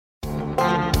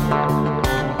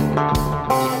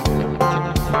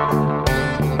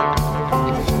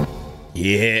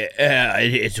Yeah,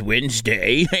 it's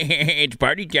Wednesday. It's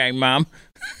party time, Mom.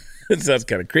 That's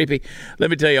kind of creepy. Let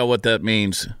me tell y'all what that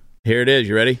means. Here it is.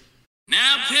 You ready?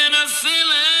 Now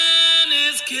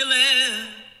penicillin is killing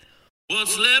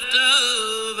what's left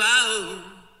of our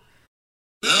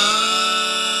love.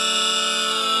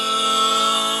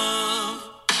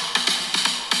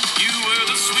 You were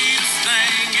the sweetest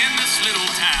thing in this little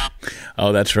town.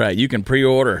 Oh, that's right. You can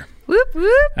pre-order. Whoop,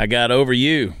 whoop. I Got Over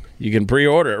You. You can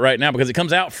pre-order it right now because it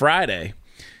comes out Friday.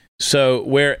 So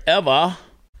wherever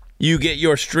you get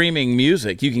your streaming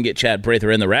music, you can get Chad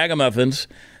Prather and the Ragamuffins.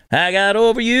 I got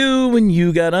over you when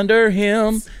you got under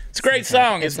him. It's a great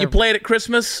song. You play it at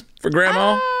Christmas for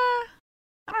Grandma?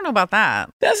 I don't know about that.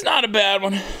 That's not a bad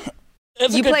one.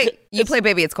 You play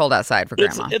Baby It's Cold Outside for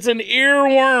Grandma. It's an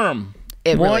earworm.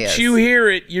 It really Once is. you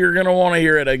hear it, you're going to want to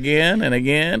hear it again and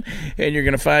again, and you're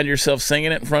going to find yourself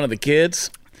singing it in front of the kids.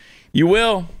 You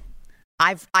will.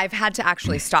 I've had to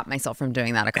actually stop myself from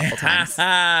doing that a couple times.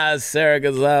 Sara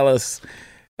Gonzales.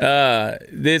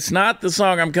 It's not the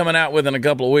song I'm coming out with in a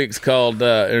couple of weeks called,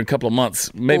 in a couple of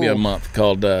months, maybe a month,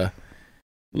 called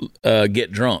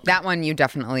Get Drunk. That one you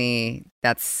definitely,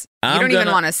 you don't even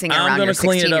want to sing it around your 16-year-olds. I'm going to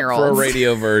clean it up for a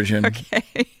radio version. Okay.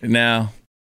 Now,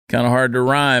 kind of hard to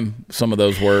rhyme some of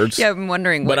those words. Yeah, I'm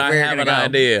wondering but I have an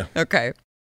idea. Okay.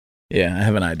 Yeah, I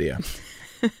have an idea.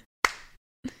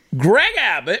 Greg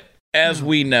Abbott, as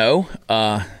we know,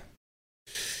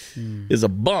 is a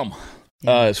bum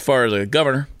as far as a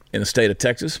governor in the state of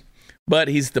Texas. But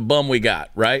he's the bum we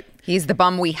got, right? He's the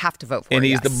bum we have to vote for. And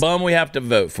he's the bum we have to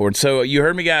vote for. And so you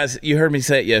heard me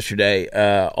say it yesterday.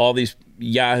 All these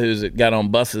yahoos that got on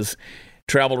buses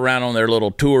traveled around on their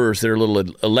little tours, their little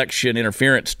election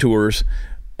interference tours,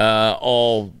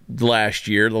 all last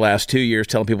year, the last 2 years,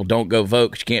 telling people don't go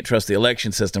vote because you can't trust the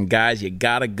election system. Guys, you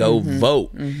got to go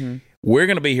vote. Mm-hmm. We're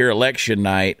going to be here election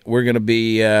night. We're going to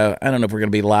be, I don't know if we're going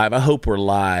to be live. I hope we're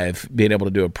live, being able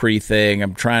to do a pre-thing.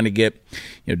 I'm trying to get,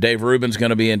 Dave Rubin's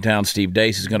going to be in town. Steve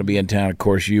Dace is going to be in town. Of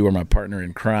course, you are my partner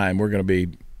in crime. We're going to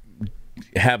be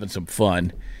having some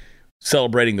fun,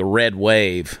 celebrating the red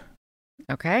wave.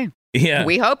 Okay. Yeah.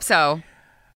 We hope so.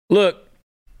 Look,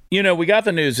 we got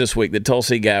the news this week that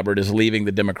Tulsi Gabbard is leaving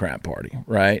the Democrat Party,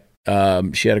 right?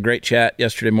 She had a great chat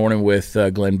yesterday morning with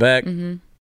Glenn Beck. Mm-hmm.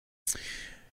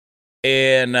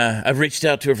 And I've reached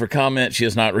out to her for comment. She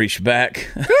has not reached back.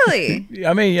 Really?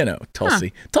 I mean, Tulsi.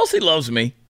 Huh. Tulsi loves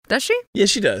me. Does she? Yes,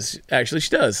 she does. Actually,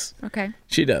 she does. Okay.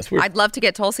 She does. I'd love to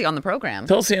get Tulsi on the program.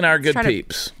 Tulsi and I are good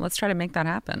peeps. Let's try to make that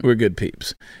happen. We're good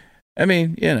peeps. I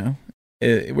mean,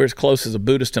 we're as close as a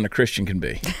Buddhist and a Christian can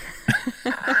be.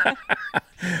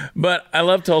 But I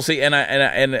love Tulsi, and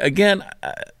again,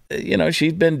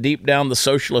 she's been deep down the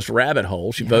socialist rabbit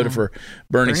hole. She voted for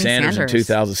Bernie Sanders in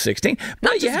 2016.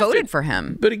 Not just voted for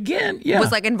him, but again,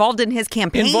 was involved in his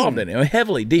campaign. Involved in it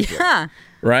heavily, deeply. Yeah.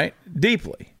 Right,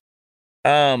 deeply.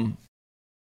 But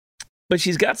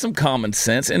she's got some common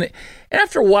sense, and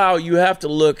after a while, you have to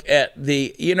look at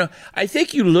I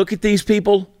think you look at these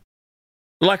people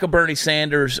like a Bernie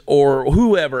Sanders or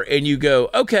whoever, and you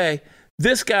go, okay,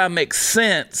 this guy makes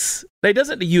sense. He does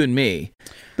it to you and me,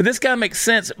 but this guy makes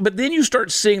sense. But then you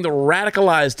start seeing the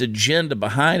radicalized agenda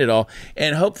behind it all,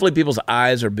 and hopefully people's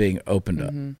eyes are being opened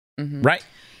up, right?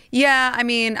 Yeah, I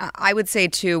mean, I would say,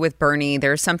 too, with Bernie,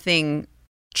 there's something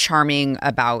charming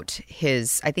about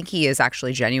I think he is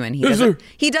actually genuine.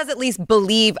 He does at least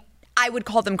believe, I would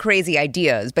call them crazy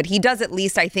ideas, but he does at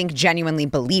least, I think, genuinely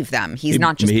believe them. He's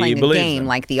not just playing a game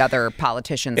like the other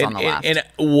politicians on the left. And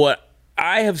what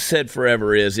I have said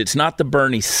forever is it's not the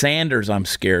Bernie Sanders I'm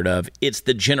scared of. It's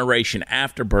the generation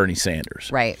after Bernie Sanders.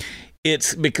 Right.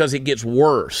 It's because it gets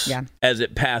worse as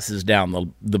it passes down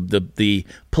the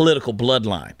political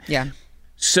bloodline. Yeah.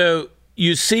 So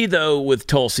you see, though, with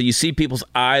Tulsi, you see people's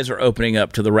eyes are opening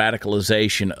up to the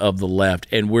radicalization of the left,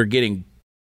 and we're getting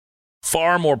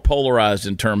far more polarized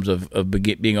in terms of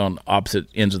being on opposite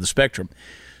ends of the spectrum.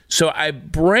 So I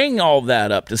bring all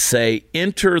that up to say,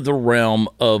 enter the realm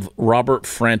of Robert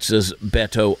Francis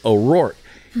Beto O'Rourke.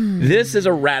 This is a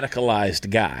radicalized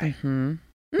guy.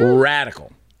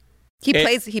 Radical. He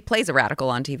plays a radical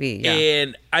on TV. Yeah.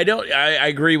 And I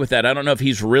agree with that. I don't know if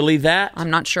he's really that. I'm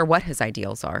not sure what his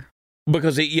ideals are.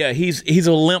 Because he's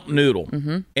a limp noodle.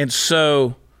 And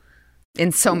so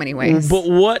in so many ways. But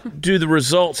what do the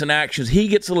results and actions? He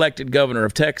gets elected governor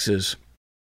of Texas.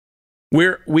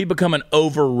 We become an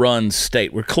overrun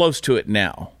state. We're close to it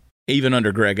now, even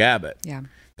under Greg Abbott. Yeah.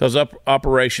 Because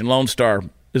Operation Lone Star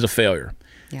is a failure.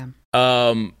 Yeah.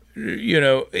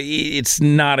 It's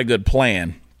not a good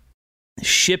plan.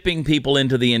 shipping people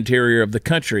into the interior of the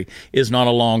country is not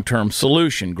a long-term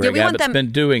solution. Greg Abbott's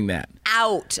been doing that.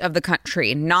 Out of the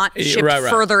country, not shipped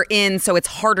further in, so it's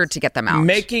harder to get them out.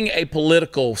 Making a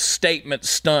political statement,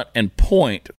 stunt, and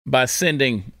point by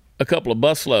sending a couple of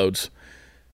busloads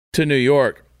to New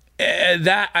York,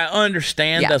 that I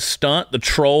understand the stunt, the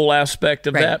troll aspect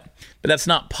of that, but that's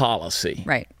not policy.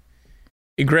 Right.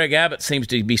 Greg Abbott seems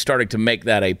to be starting to make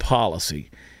that a policy.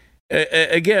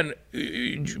 Again,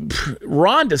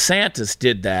 Ron DeSantis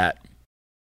did that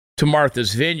to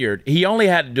Martha's Vineyard. He only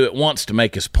had to do it once to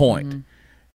make his point. Mm-hmm.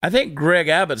 I think Greg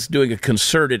Abbott's doing a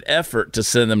concerted effort to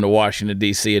send them to Washington,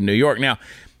 D.C. and New York. Now,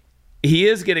 he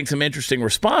is getting some interesting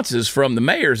responses from the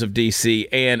mayors of D.C.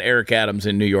 and Eric Adams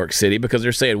in New York City because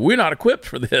they're saying, we're not equipped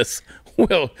for this.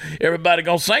 Well, everybody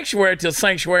go sanctuary till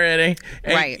sanctuary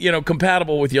ain't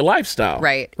compatible with your lifestyle.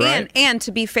 Right. And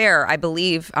to be fair, I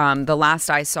believe the last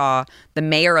I saw,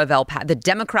 the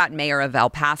Democrat mayor of El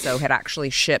Paso had actually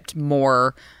shipped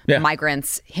more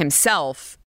migrants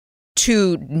himself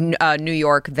to New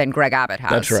York than Greg Abbott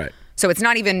has. That's right. So it's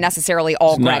not even necessarily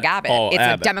all Greg Abbott. It's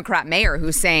a Democrat mayor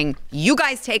who's saying, you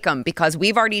guys take them because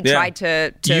we've already tried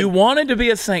to... You wanted to be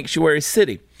a sanctuary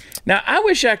city. Now, I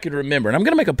wish I could remember, and I'm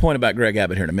going to make a point about Greg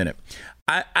Abbott here in a minute.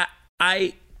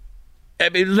 I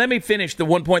mean, let me finish the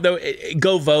one point, though.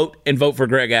 Go vote and vote for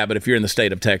Greg Abbott if you're in the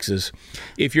state of Texas.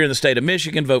 If you're in the state of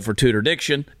Michigan, vote for Tudor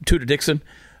Dixon.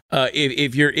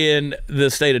 If you're in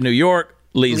the state of New York,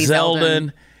 Lee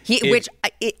Zeldin. Which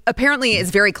apparently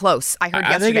is very close. I heard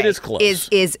yesterday. I think it is close.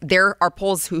 Is there are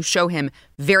polls who show him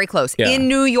very close. Yeah. In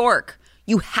New York,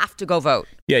 you have to go vote.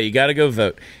 Yeah, you got to go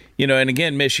vote. And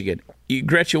again, Michigan.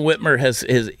 Gretchen Whitmer has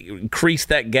increased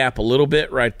that gap a little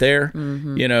bit right there.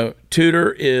 Mm-hmm.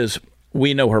 Tudor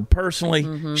we know her personally.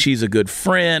 Mm-hmm. She's a good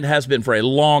friend, has been for a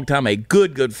long time, a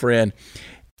good friend.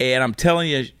 And I'm telling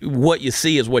you, what you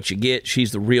see is what you get.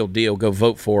 She's the real deal. Go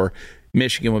vote for her.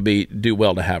 Michigan would do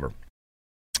well to have her.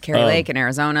 Carrie Lake in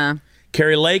Arizona.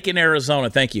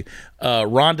 Thank you.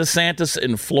 Ron DeSantis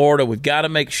in Florida. We've got to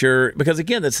make sure, because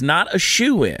again, that's not a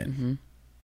shoe-in. Mm-hmm.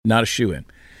 Not a shoe-in.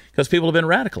 Because people have been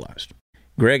radicalized.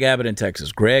 Greg Abbott in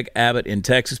Texas.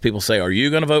 People say, are you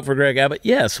going to vote for Greg Abbott?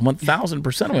 Yes,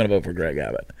 1,000% I'm going to vote for Greg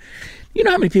Abbott. You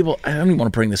know how many people, I don't even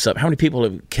want to bring this up, how many people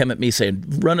have come at me saying,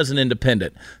 run as an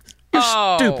independent? You're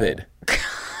stupid.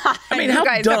 I mean, how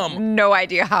guys dumb. Have no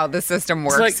idea how the system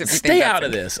works. It's like, stay out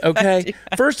of this, okay?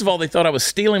 First of all, they thought I was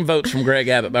stealing votes from Greg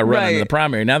Abbott by running in the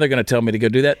primary. Now they're going to tell me to go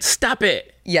do that. Stop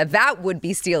it. Yeah, that would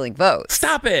be stealing votes.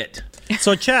 Stop it.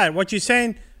 So, Chad, what you're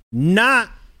saying,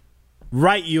 not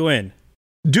write you in.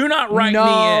 Do not write me in.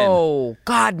 No.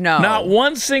 God, no. Not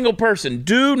one single person.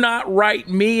 Do not write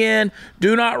me in.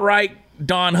 Do not write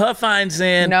Don Huffines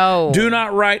in. No. Do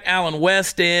not write Alan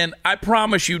West in. I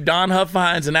promise you, Don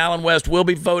Huffines and Alan West will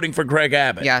be voting for Greg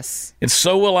Abbott. Yes. And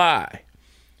so will I.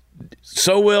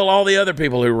 So will all the other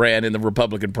people who ran in the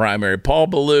Republican primary. Paul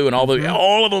Ballou and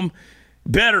all of them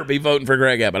better be voting for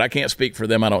Greg Abbott. I can't speak for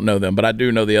them. I don't know them. But I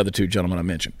do know the other two gentlemen I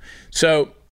mentioned. So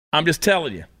I'm just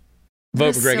telling you.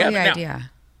 Vote for Greg Abbott.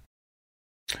 Idea.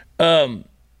 Now,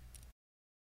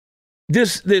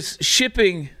 this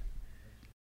shipping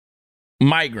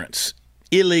migrants,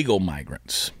 illegal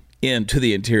migrants, into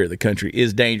the interior of the country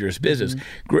is dangerous business.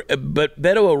 Mm-hmm. But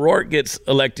Beto O'Rourke gets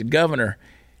elected governor.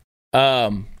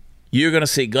 You're going to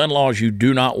see gun laws you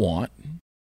do not want.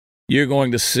 You're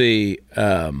going to see.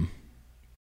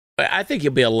 I think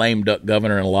you'll be a lame duck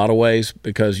governor in a lot of ways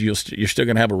because you're still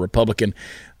going to have a Republican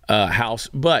House,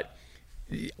 but.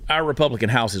 Our Republican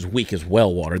House is weak as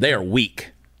well, Water. They are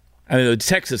weak. I mean, the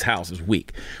Texas House is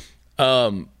weak.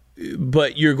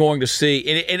 But you're going to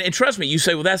see, and trust me, you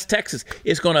say, well, that's Texas.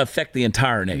 It's going to affect the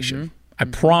entire nation. Mm-hmm. I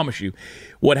promise you.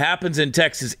 What happens in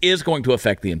Texas is going to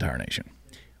affect the entire nation.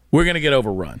 We're going to get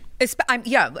overrun.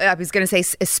 I was going to say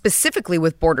specifically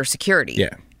with border security.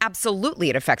 Yeah. Absolutely,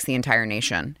 it affects the entire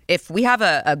nation. If we have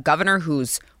a governor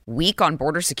who's weak on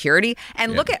border security,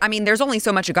 and there's only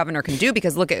so much a governor can do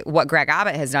because look at what Greg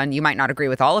Abbott has done. You might not agree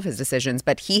with all of his decisions,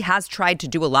 but he has tried to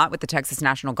do a lot with the Texas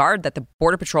National Guard that the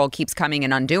Border Patrol keeps coming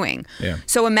and undoing. Yeah.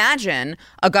 So imagine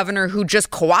a governor who just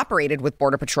cooperated with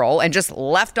Border Patrol and just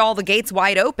left all the gates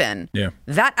wide open. Yeah.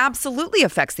 That absolutely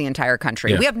affects the entire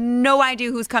country. Yeah. We have no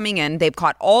idea who's coming in. They've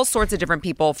caught all sorts of different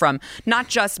people from not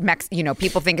just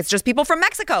people think it's just people from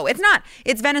Mexico. It's not.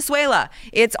 It's Venezuela.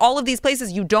 It's all of these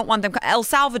places you don't want them. El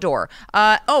Salvador.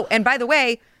 And by the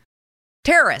way,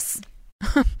 terrorists.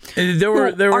 There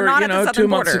were 2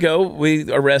 months ago,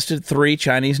 we arrested 3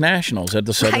 Chinese nationals at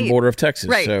the southern border of Texas.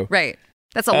 Right.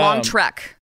 That's a long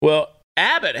trek. Well,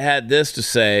 Abbott had this to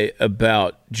say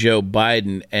about Joe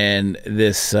Biden and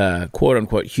this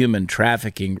quote-unquote human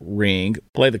trafficking ring.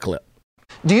 Play the clip.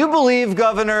 Do you believe,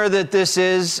 Governor, that this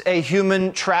is a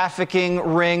human trafficking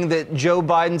ring that Joe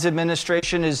Biden's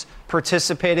administration is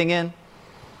participating in?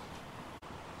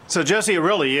 So, Jesse, it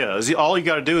really is. All you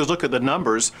got to do is look at the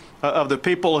numbers of the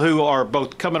people who are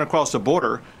both coming across the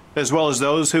border as well as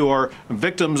those who are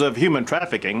victims of human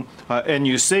trafficking. And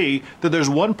you see that there's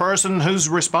one person who's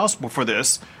responsible for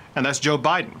this, and that's Joe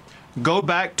Biden. Go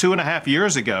back 2.5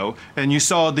 years ago, and you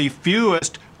saw the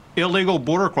fewest illegal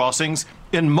border crossings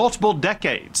in multiple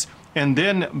decades. And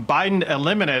then Biden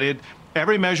eliminated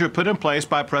every measure put in place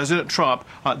by President Trump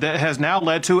that has now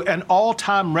led to an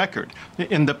all-time record.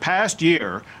 In the past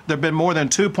year, there have been more than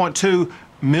 2.2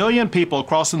 million people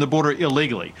crossing the border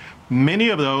illegally. Many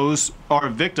of those are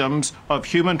victims of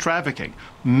human trafficking.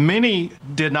 Many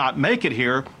did not make it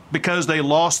here because they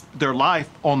lost their life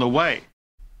on the way.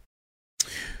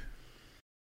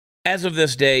 As of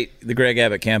this date, the Greg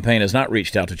Abbott campaign has not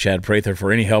reached out to Chad Prather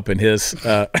for any help in his...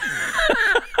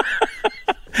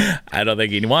 I don't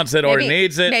think he wants it or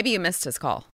needs it. Maybe you missed his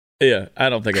call. Yeah, I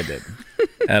don't think I did.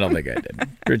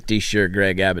 Pretty sure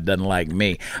Greg Abbott doesn't like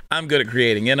me. I'm good at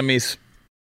creating enemies.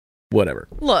 Whatever.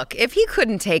 Look, if he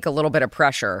couldn't take a little bit of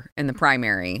pressure in the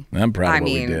primary... I'm proud of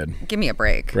what we did. Give me a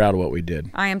break. Proud of what we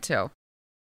did. I am too.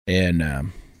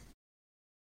 And,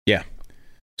 yeah.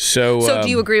 So do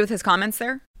you agree with his comments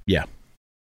there? Yeah.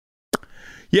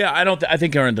 Yeah, I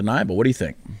think they're undeniable. What do you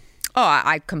think? Oh,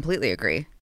 I completely agree.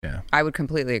 Yeah. I would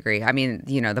completely agree. I mean,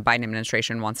 the Biden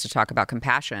administration wants to talk about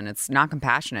compassion. It's not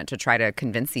compassionate to try to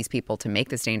convince these people to make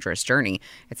this dangerous journey.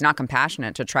 It's not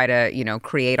compassionate to try to,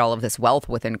 create all of this wealth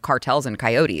within cartels and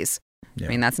coyotes. Yeah. I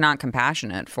mean, that's not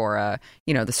compassionate for,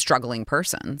 the struggling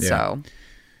person. Yeah. So,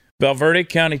 Valverde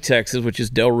County, Texas, which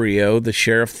is Del Rio, the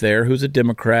sheriff there, who's a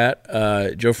Democrat,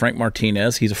 Joe Frank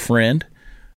Martinez, he's a friend.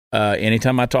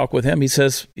 Anytime I talk with him, he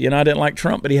says, I didn't like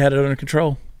Trump, but he had it under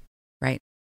control. Right.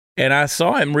 And I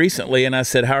saw him recently, and I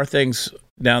said, how are things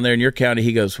down there in your county?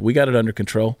 He goes, we got it under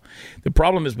control. The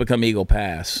problem has become Eagle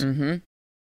Pass. Mm-hmm.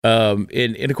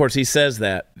 And of course, he says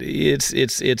that.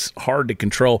 It's hard to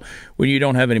control when you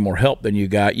don't have any more help than you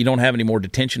got. You don't have any more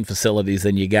detention facilities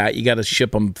than you got. You got to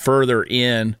ship them further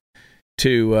in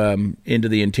to into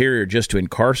the interior just to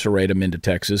incarcerate them into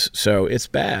Texas. So it's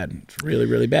bad. It's really,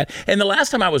 really bad. And the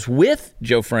last time I was with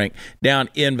Joe Frank down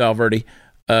in Valverde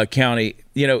County,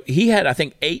 he had, I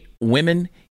think, 8 women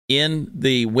in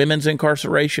the women's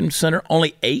incarceration center.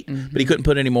 Only 8, but he couldn't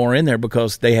put any more in there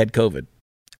because they had COVID.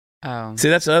 Oh, see,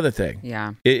 that's the other thing.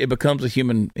 Yeah, it becomes a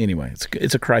human anyway.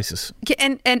 It's a crisis.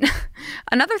 And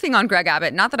another thing on Greg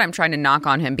Abbott. Not that I'm trying to knock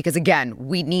on him, because again,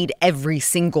 we need every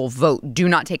single vote. Do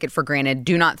not take it for granted.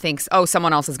 Do not think,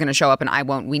 someone else is going to show up and I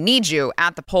won't. We need you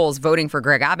at the polls voting for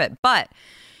Greg Abbott. But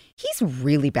he's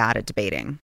really bad at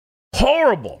debating.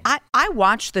 Horrible. I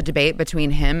watched the debate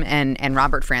between him and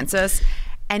Robert Francis,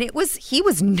 and he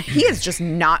is just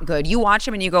not good. You watch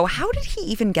him and you go, how did he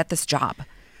even get this job?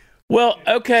 Well,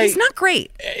 okay. He's not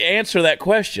great. Answer that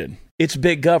question. It's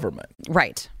big government.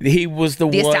 Right. He was the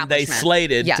one they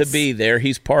slated to be there.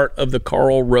 He's part of the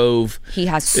Karl Rove He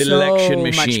has election so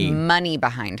machine. much money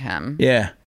behind him. Yeah.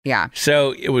 Yeah.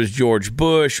 So it was George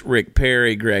Bush, Rick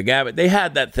Perry, Greg Abbott. They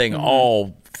had that thing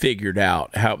all figured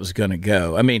out how it was going to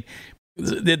go. I mean,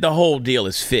 the whole deal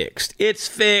is fixed. It's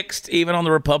fixed even on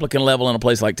the Republican level in a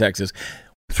place like Texas.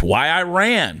 That's why I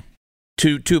ran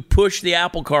to push the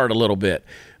apple cart a little bit.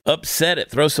 Upset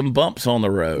it, throw some bumps on the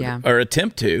road, or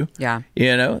attempt to. Yeah,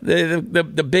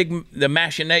 the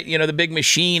big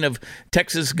machine of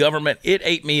Texas government. It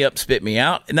ate me up, spit me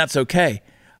out, and that's okay.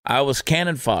 I was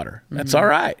cannon fodder. That's all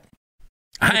right.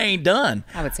 I ain't done.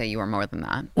 I would say you were more than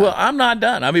that. But. Well, I'm not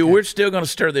done. I mean, we're still going to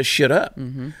stir this shit up.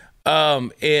 And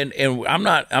I'm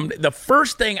not. The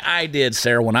first thing I did,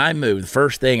 Sarah, when I moved, the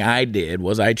first thing I did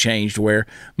was I changed where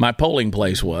my polling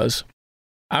place was.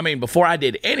 I mean, before I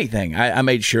did anything, I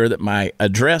made sure that my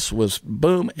address was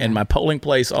boom and my polling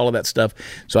place, all of that stuff,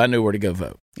 so I knew where to go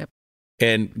vote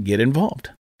and get involved.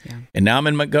 Yeah. And now I'm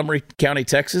in Montgomery County,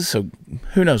 Texas, so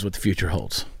who knows what the future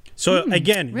holds. So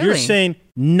again, really? You're saying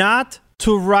not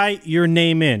to write your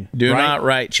name in. Do not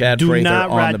write Chad Prather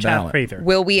on the ballot. Prather.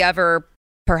 Will we ever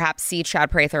perhaps see Chad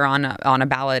Prather on a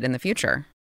ballot in the future?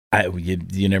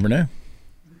 You never know.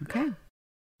 Okay.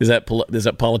 Is that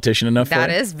politician enough for that?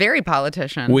 That is very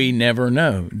politician. We never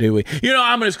know, do we?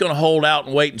 I'm just going to hold out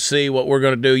and wait and see what we're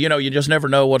going to do. You just never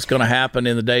know what's going to happen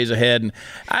in the days ahead. And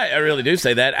I really do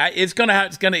say that.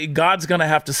 God's going to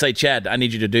have to say, Chad, I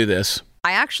need you to do this.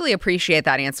 I actually appreciate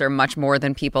that answer much more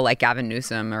than people like Gavin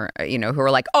Newsom or who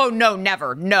are like, oh no,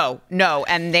 never, no,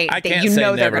 and they're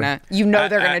gonna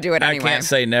do it anyway. I can't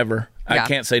say never. I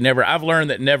can't say never. I've learned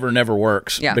that never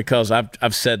works because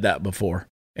I've said that before.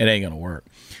 It ain't gonna work.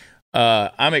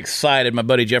 I'm excited. My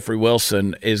buddy Jeffrey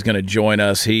Wilson is going to join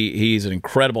us. He's an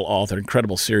incredible author,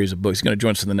 incredible series of books. He's going to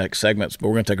join us in the next segments, but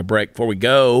we're going to take a break. Before we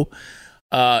go,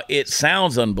 it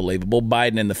sounds unbelievable.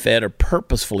 Biden and the Fed are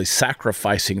purposefully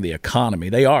sacrificing the economy.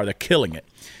 They are. They're killing it.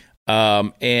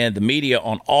 And the media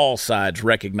on all sides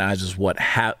recognizes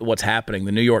what's happening.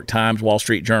 The New York Times, Wall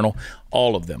Street Journal,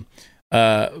 all of them.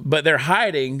 But they're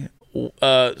hiding.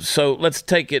 So let's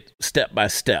take it step by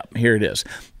step. Here it is.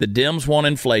 The Dems want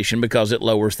inflation because it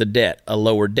lowers the debt. A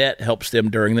lower debt helps them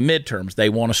during the midterms. They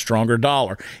want a stronger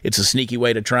dollar. It's a sneaky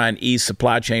way to try and ease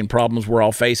supply chain problems we're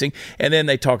all facing. And then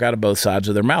they talk out of both sides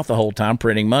of their mouth the whole time,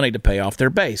 printing money to pay off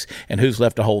their base. And who's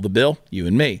left to hold the bill? You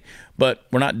and me. But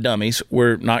we're not dummies.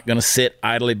 We're not going to sit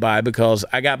idly by because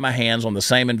I got my hands on the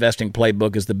same investing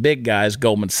playbook as the big guys,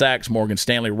 Goldman Sachs, Morgan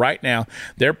Stanley. Right now,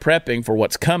 they're prepping for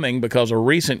what's coming because a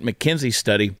recent McKinsey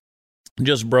study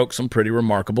just broke some pretty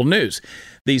remarkable news.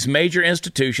 These major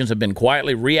institutions have been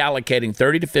quietly reallocating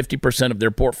 30 to 50% of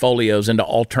their portfolios into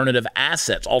alternative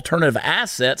assets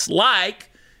like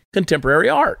contemporary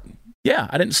art. Yeah,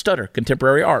 I didn't stutter.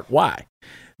 Contemporary art. Why?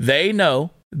 They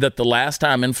know that the last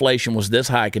time inflation was this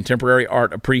high, contemporary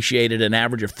art appreciated an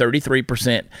average of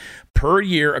 33% per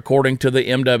year, according to the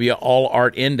MW All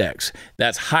Art Index.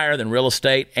 That's higher than real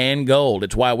estate and gold.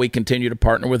 It's why we continue to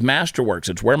partner with Masterworks.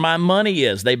 It's where my money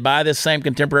is. They buy this same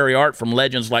contemporary art from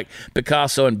legends like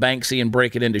Picasso and Banksy and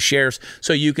break it into shares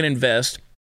so you can invest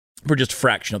for just a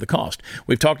fraction of the cost.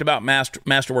 We've talked about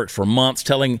Masterworks for months,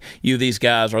 telling you these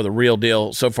guys are the real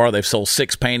deal. So far, they've sold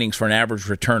 6 paintings for an average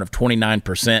return of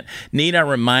 29%. Need I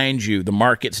remind you, the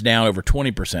market's down over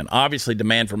 20%. Obviously,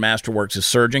 demand for Masterworks is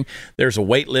surging. There's a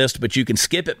wait list, but you can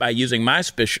skip it by using my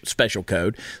special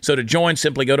code. So to join,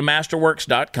 simply go to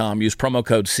masterworks.com. Use promo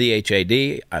code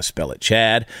CHAD. I spell it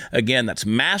Chad. Again, that's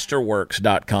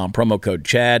masterworks.com, promo code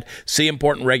Chad. See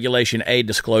important Regulation A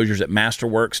disclosures at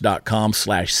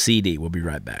masterworks.com/CD. We'll be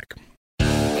right back.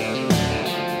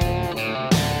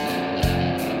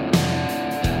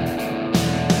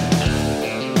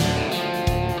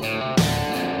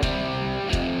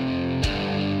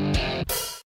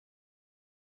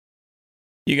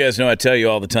 You guys know I tell you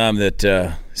all the time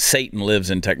that Satan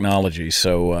lives in technology.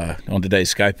 So on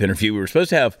today's Skype interview, we were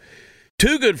supposed to have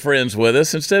 2 good friends with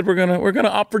us. Instead, we're gonna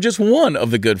opt for just one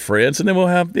of the good friends, and then we'll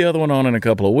have the other one on in a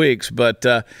couple of weeks. But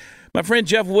my friend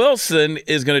Jeff Wilson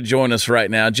is going to join us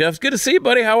right now. Jeff, good to see you,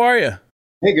 buddy. How are you?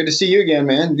 Hey, good to see you again,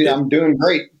 man. I'm doing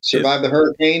great. Survived the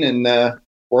hurricane and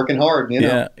working hard.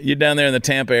 Yeah, you're down there in the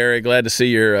Tampa area. Glad to see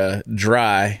you're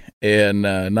dry and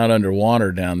not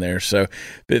underwater down there. So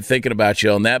been thinking about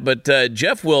you on that. But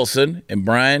Jeff Wilson and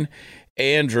Brian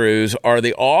Andrews are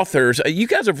the authors. You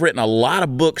guys have written a lot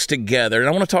of books together, and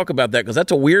I want to talk about that because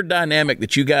that's a weird dynamic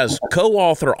that you guys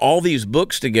co-author all these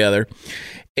books together.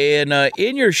 And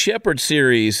in your Shepherd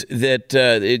series, that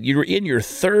you're in your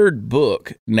 3rd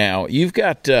book now. You've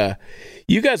got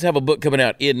you guys have a book coming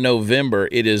out in November.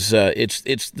 It is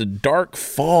it's the Dark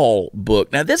Fall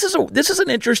book. Now this is an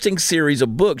interesting series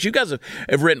of books. You guys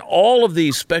have written all of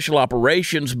these special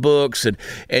operations books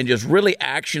and just really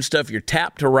action stuff. You're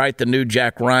tapped to write the new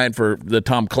Jack Ryan for the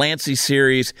Tom Clancy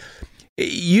series.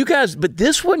 You guys, but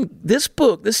this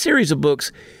series of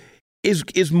books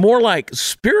is more like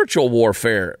spiritual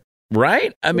warfare,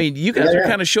 right? I mean, you guys are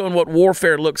kind of showing what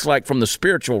warfare looks like from the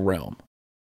spiritual realm.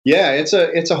 Yeah, it's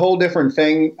a whole different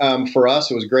thing for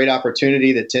us. It was a great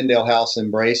opportunity that Tyndale House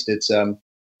embraced. It's a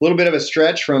little bit of a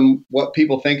stretch from what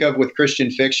people think of with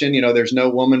Christian fiction. You know, there's no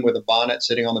woman with a bonnet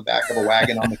sitting on the back of a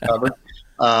wagon on the cover,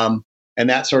 and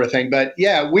that sort of thing. But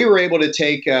yeah, we were able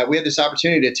to we had this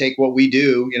opportunity to take what we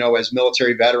do, as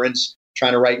military veterans,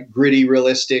 trying to write gritty,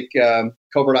 realistic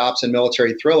covert ops and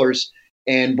military thrillers,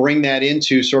 and bring that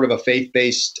into sort of a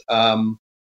faith-based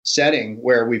setting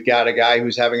where we've got a guy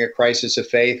who's having a crisis of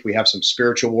faith. We have some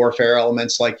spiritual warfare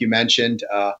elements, like you mentioned,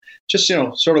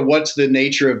 sort of what's the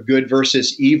nature of good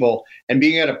versus evil, and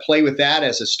being able to play with that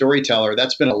as a storyteller.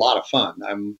 That's been a lot of fun.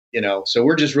 So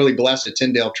we're just really blessed that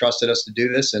Tyndale trusted us to do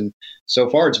this. And so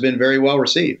far it's been very well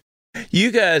received.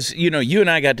 You guys, you and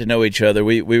I got to know each other.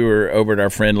 We were over at our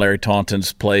friend Larry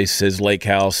Taunton's place, his lake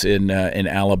house in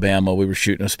Alabama. We were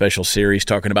shooting a special series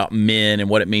talking about men and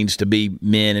what it means to be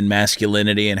men and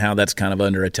masculinity and how that's kind of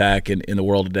under attack in the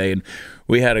world today. And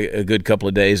we had a good couple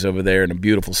of days over there in a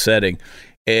beautiful setting.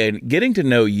 And getting to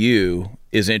know you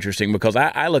is interesting because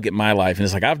I look at my life and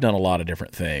it's like I've done a lot of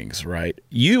different things, right?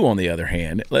 You, on the other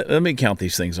hand, let me count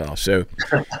these things off. So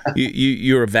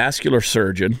you're a vascular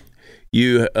surgeon.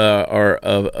 You are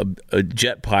a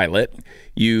jet pilot.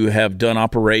 You have done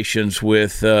operations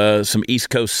with some East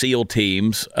Coast SEAL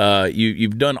teams.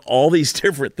 You've done all these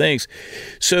different things.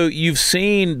 So you've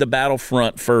seen the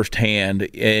battlefront firsthand,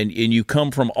 and you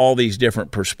come from all these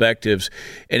different perspectives,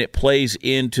 and it plays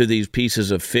into these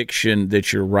pieces of fiction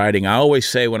that you're writing. I always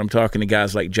say when I'm talking to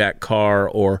guys like Jack Carr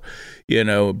or,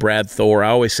 Brad Thor, I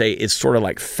always say it's sort of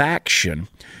like faction.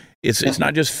 It's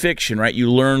not just fiction, right? You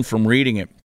learn from reading it.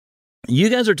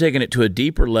 You guys are taking it to a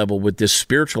deeper level with this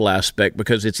spiritual aspect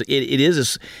because it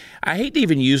is. I hate to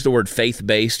even use the word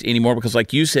faith-based anymore because,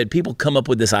 like you said, people come up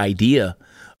with this idea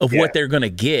of what they're going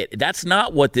to get. That's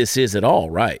not what this is at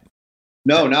all, right?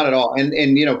 No, not at all. And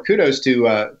kudos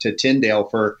to Tyndale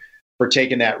for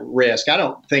taking that risk. I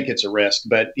don't think it's a risk,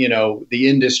 but the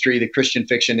industry, the Christian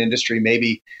fiction industry,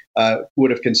 maybe would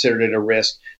have considered it a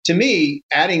risk. To me,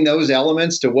 adding those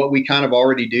elements to what we kind of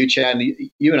already do, Chad, and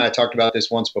you and I talked about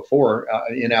this once before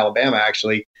in Alabama,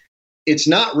 actually, it's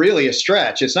not really a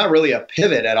stretch. It's not really a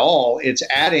pivot at all. It's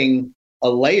adding a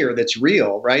layer that's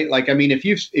real, right? Like, I mean, if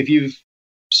you've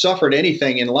suffered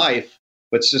anything in life,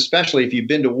 but especially if you've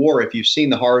been to war, if you've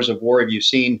seen the horrors of war, if you've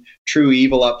seen true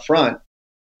evil up front,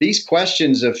 these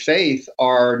questions of faith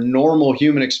are normal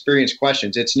human experience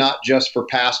questions. It's not just for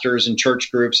pastors and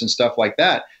church groups and stuff like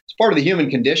that. It's part of the human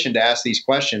condition to ask these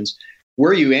questions.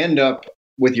 Where you end up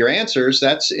with your answers,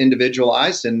 that's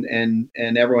individualized, and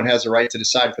everyone has the right to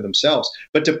decide for themselves.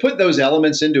 But to put those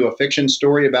elements into a fiction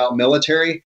story about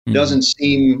military doesn't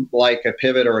seem like a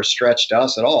pivot or a stretch to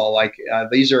us at all. Like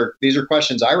these are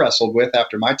questions I wrestled with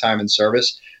after my time in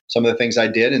service. Some of the things I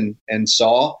did and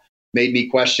saw made me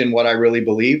question what I really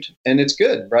believed. And it's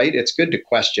good, right? It's good to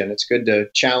question. It's good to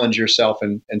challenge yourself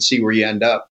and see where you end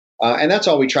up. And that's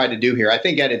all we tried to do here. I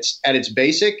think at its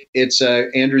basic, it's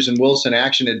Andrews and Wilson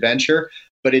action adventure,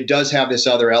 but it does have this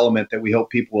other element that we hope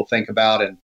people will think about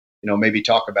and maybe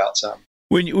talk about some.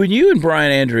 When you and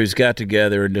Brian Andrews got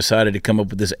together and decided to come up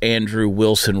with this Andrew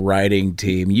Wilson writing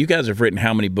team, you guys have written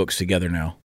how many books together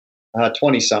now?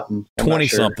 20-something.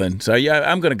 20-something. So yeah,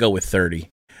 I'm going to go with 30.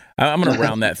 I'm going to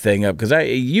round that thing up because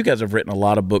you guys have written a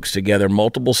lot of books together,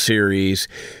 multiple series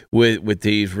with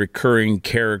these recurring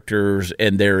characters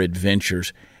and their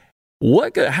adventures.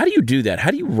 How do you do that?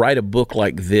 How do you write a book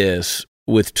like this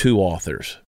with two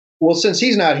authors? Well, since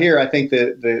he's not here, I think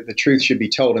the truth should be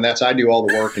told, and that's I do all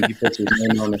the work, and he puts his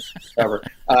name on the cover.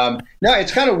 No,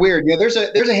 it's kind of weird. There's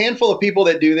a handful of people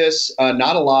that do this,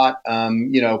 not a lot.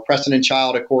 Preston and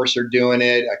Child, of course, are doing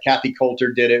it. Kathy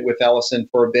Coulter did it with Ellison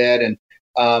for a bit, and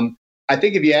I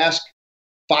think if you ask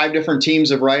 5 different teams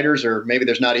of writers, or maybe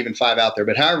there's not even 5 out there,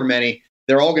 but however many,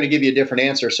 they're all going to give you a different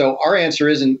answer. So our answer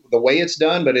isn't the way it's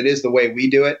done, but it is the way we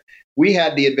do it. We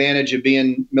had the advantage of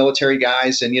being military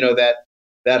guys, and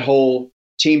that whole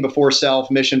team before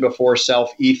self, mission before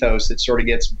self ethos that sort of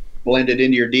gets blended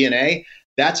into your DNA.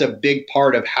 That's a big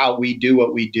part of how we do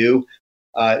what we do.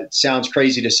 It sounds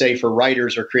crazy to say for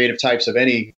writers or creative types of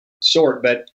any sort,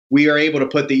 but we are able to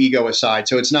put the ego aside.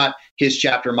 So it's not his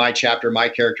chapter, my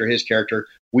character, his character.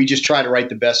 We just try to write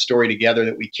the best story together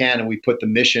that we can, and we put the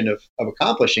mission of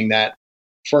accomplishing that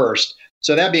first.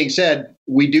 So that being said,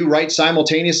 we do write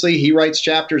simultaneously. He writes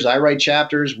chapters, I write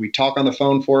chapters. We talk on the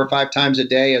phone 4 or 5 times a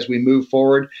day as we move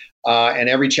forward. And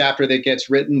every chapter that gets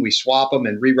written, we swap them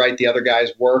and rewrite the other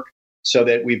guy's work so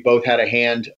that we've both had a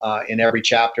hand in every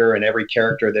chapter and every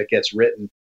character that gets written.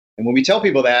 And when we tell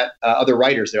people that, other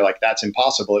writers, they're like, that's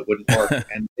impossible. It wouldn't work.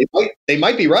 And they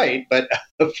might be right, but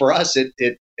for us,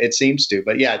 it seems to.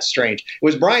 But yeah, it's strange. It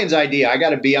was Brian's idea. I got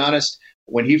to be honest.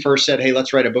 When he first said, hey,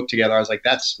 let's write a book together, I was like,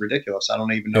 that's ridiculous. I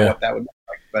don't even know what that would look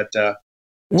like. But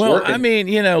well, working. I mean,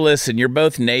 listen, you're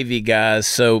both Navy guys,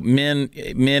 so men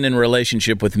in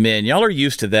relationship with men, y'all are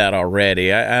used to that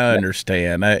already. I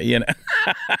understand. That's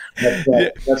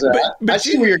I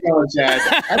see where you're going,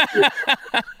 Chad.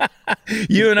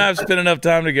 You and I have spent enough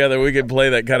time together, we could play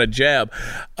that kind of jab.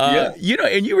 And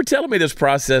you were telling me this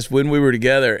process when we were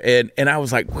together, and I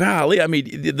was like, golly, I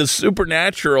mean, the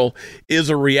supernatural is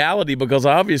a reality because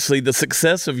obviously the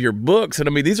success of your books, and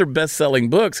I mean, these are best-selling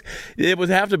books, it would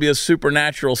have to be a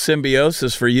supernatural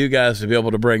symbiosis for you guys to be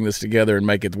able to bring this together and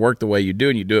make it work the way you do,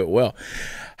 and you do it well.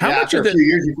 How much after a few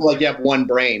years, you feel like you have one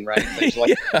brain, right? It's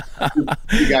like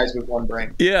you guys guys with one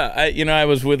brain. Yeah, I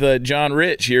was with John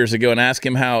Rich years ago and asked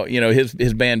him how,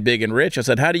 his band Big and Rich. I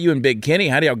said, how do you and Big Kenny,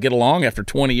 how do y'all get along after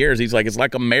 20 years? He's like, it's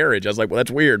like a marriage. I was like, well,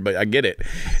 that's weird, but I get it.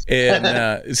 And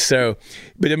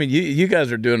but I mean, you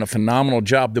guys are doing a phenomenal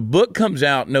job. The book comes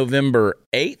out November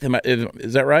 8th.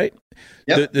 Is that right?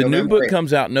 Yep, the new book 8th.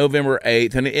 comes out November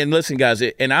 8th. And listen, guys,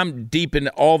 and I'm deep in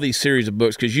all these series of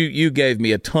books because you gave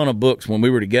me a ton of books when we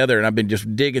were together, and I've been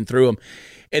just digging through them.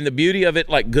 And the beauty of it,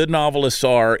 like good novelists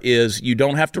are, is you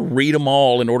don't have to read them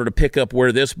all in order to pick up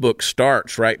where this book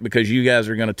starts, right? Because you guys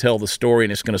are going to tell the story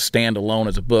and it's going to stand alone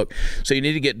as a book. So you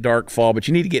need to get Dark Fall, but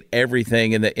you need to get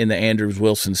everything in the Andrews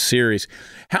Wilson series.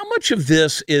 How much of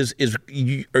this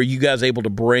are you guys able to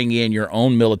bring in your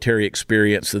own military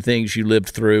experience, the things you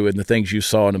lived through and the things you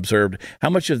saw and observed? How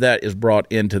much of that is brought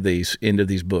into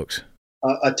these books?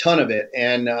 A ton of it.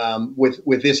 And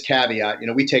with this caveat,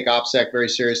 we take OPSEC very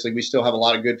seriously. We still have a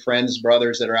lot of good friends,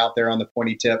 brothers that are out there on the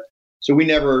pointy tip. So we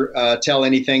never tell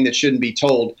anything that shouldn't be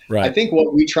told. Right. I think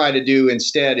what we try to do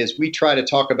instead is we try to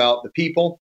talk about the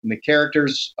people, and the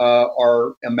characters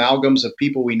are amalgams of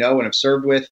people we know and have served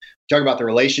with. We talk about the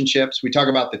relationships. We talk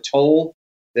about the toll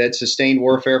that sustained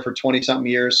warfare for 20-something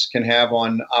years can have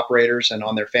on operators and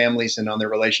on their families and on their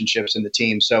relationships in the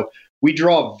team. So we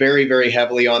draw very, very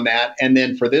heavily on that. And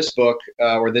then for this book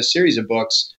or this series of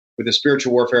books with the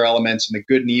spiritual warfare elements and the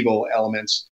good and evil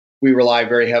elements, we rely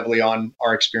very heavily on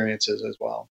our experiences as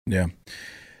well. Yeah.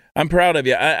 I'm proud of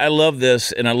you. I love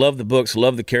this, and I love the books,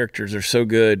 love the characters. They're so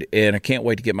good, and I can't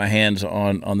wait to get my hands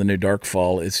on the new Dark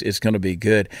Fall. It's going to be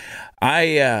good.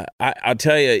 I'll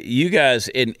tell you, you guys,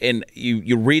 and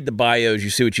you read the bios, you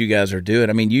see what you guys are doing.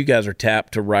 I mean, you guys are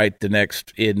tapped to write the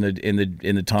next in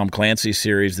the Tom Clancy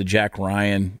series, the Jack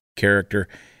Ryan character.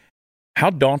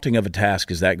 How daunting of a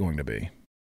task is that going to be?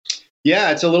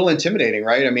 Yeah, it's a little intimidating,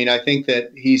 right? I mean, I think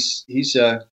that he's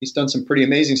done some pretty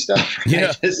amazing stuff. Right?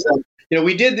 Yeah.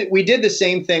 We did the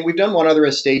same thing. We've done one other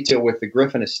estate deal with the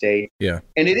Griffin estate. Yeah.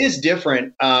 And it is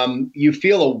different. You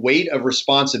feel a weight of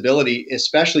responsibility,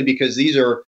 especially because these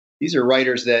are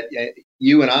writers that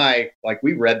you and I, like,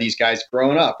 we read these guys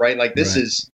growing up, right? Like this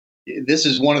is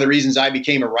one of the reasons I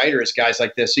became a writer, is guys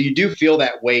like this. So you do feel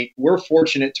that weight. We're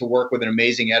fortunate to work with an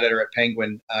amazing editor at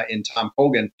Penguin in Tom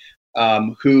Colgan,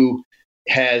 who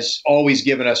has always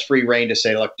given us free reign to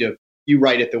say, look, you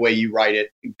write it the way you write it.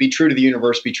 Be true to the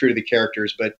universe, be true to the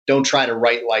characters, but don't try to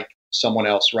write like someone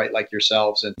else, write like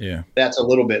yourselves. And that's a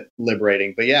little bit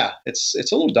liberating. But yeah, it's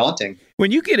a little daunting.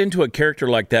 When you get into a character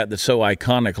like that that's so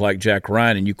iconic, like Jack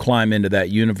Ryan, and you climb into that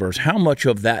universe, how much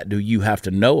of that do you have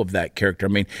to know of that character? I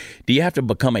mean, do you have to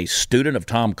become a student of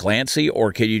Tom Clancy,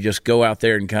 or can you just go out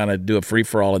there and kind of do a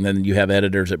free-for-all, and then you have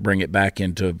editors that bring it back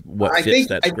into what fits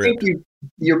that script? I think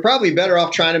you're probably better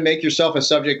off trying to make yourself a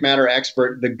subject matter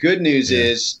expert. The good news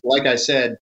is, like I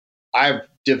said, I've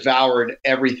devoured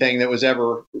everything that was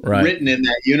ever written in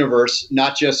that universe,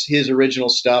 not just his original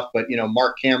stuff, but,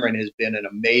 Mark Cameron has been an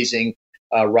amazing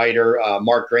writer.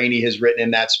 Mark Graney has written in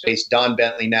that space. Don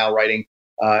Bentley now writing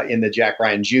in the Jack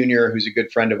Ryan Jr., who's a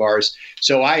good friend of ours.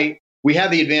 So we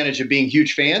have the advantage of being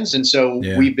huge fans, and so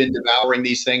we've been devouring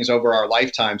these things over our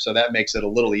lifetime, so that makes it a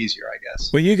little easier, I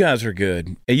guess. Well, you guys are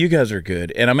good.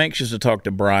 And I'm anxious to talk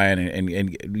to Brian, and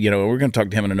we're going to talk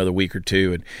to him in another week or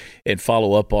two and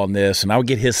follow up on this, and I'll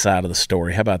get his side of the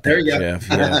story. How about that, Jeff?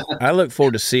 Yeah. I look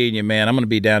forward to seeing you, man. I'm going to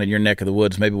be down in your neck of the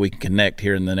woods. Maybe we can connect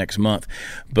here in the next month.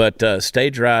 But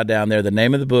stay dry down there. The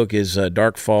name of the book is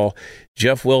Dark Fall.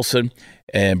 Jeff Wilson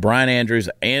and Brian Andrews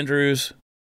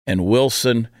and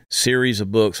Wilson series of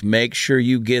books. Make sure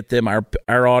you get them.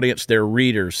 Our audience, they're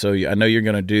readers, so I know you're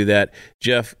going to do that.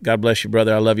 Jeff, God bless you,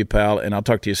 brother. I love you, pal, and I'll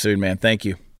talk to you soon, man. Thank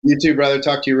you. You too, brother.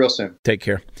 Talk to you real soon. Take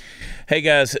care. Hey,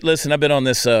 guys, listen, I've been on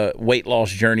this weight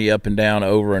loss journey up and down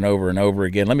over and over and over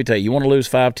again. Let me tell you, you want to lose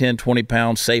 5, 10, 20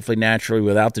 pounds safely, naturally,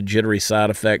 without the jittery side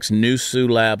effects. New Sue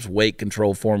Labs weight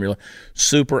control formula,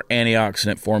 super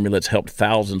antioxidant formula. It's helped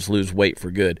thousands lose weight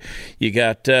for good. You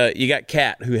got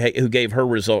Kat, who gave her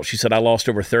results. She said, I lost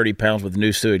over 30 pounds with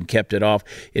New Sue and kept it off.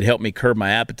 It helped me curb my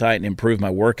appetite and improve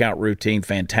my workout routine.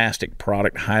 Fantastic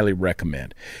product. Highly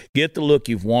recommend. Get the look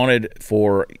you've wanted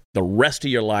for the rest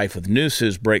of your life with New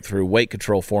Sue's breakthrough weight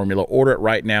control formula. Order it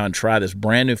right now and try this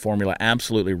brand new formula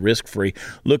absolutely risk-free.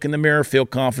 Look in the mirror, feel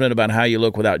confident about how you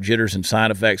look without jitters and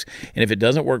side effects. And if it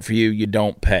doesn't work for you, you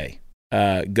don't pay.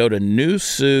 Go to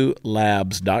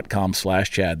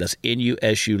newsuelabs.com/Chad. That's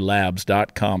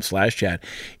NUSULabs.com/Chad.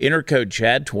 Enter code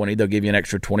CHAD20. They'll give you an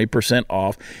extra 20%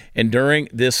 off. And during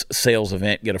this sales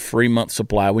event, get a free month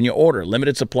supply when you order.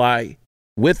 Limited supply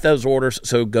with those orders,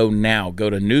 so go now. Go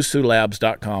to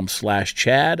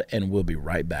newsuelabs.com/Chad, and we'll be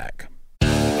right back.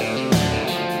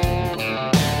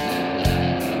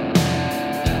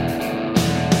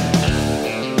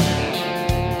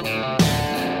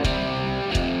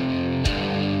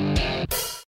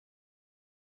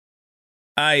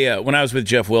 When I was with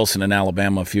Jeff Wilson in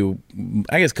Alabama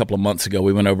a couple of months ago,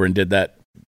 we went over and did that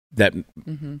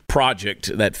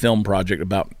project, that film project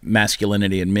about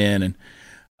masculinity and men, and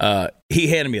he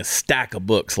handed me a stack of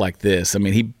books like this. I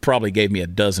mean, he probably gave me a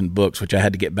dozen books, which I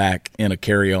had to get back in a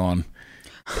carry-on.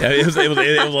 It was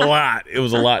a lot. It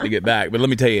was a lot to get back. But let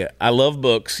me tell you, I love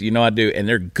books. You know I do, and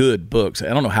they're good books. I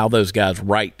don't know how those guys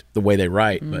write the way they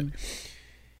write, but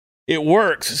it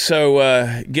works.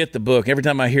 So get the book. Every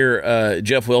time I hear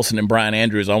Jeff Wilson and Brian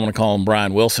Andrews, I want to call him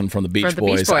Brian Wilson from the Beach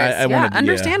Boys. I wanted,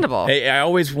 understandable. I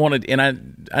always wanted,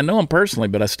 and I know him personally,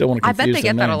 but I still want to confuse I bet they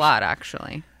get names. that a lot,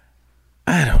 actually.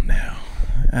 I don't know.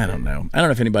 I don't know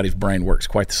if anybody's brain works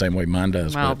quite the same way mine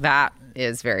does. Well, but that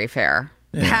is very fair.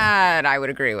 Yeah. That I would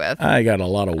agree with. I got a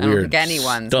lot of weird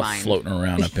stuff mind. floating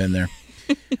around up in there.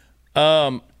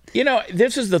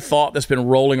 This is the thought that's been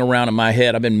rolling around in my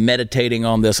head. I've been meditating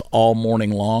on this all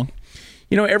morning long.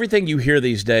 Everything you hear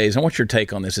these days, I want your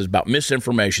take on this, is about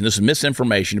misinformation. This is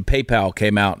misinformation. PayPal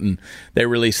came out and they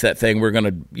released that thing. We're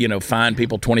going to, fine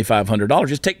people $2,500.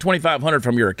 Just take $2,500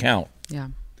 from your account. Yeah.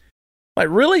 Like,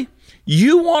 really?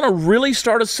 You want to really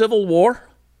start a civil war?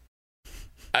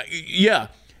 Yeah.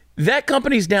 That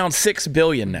company's down $6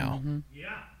 billion now. Mm-hmm.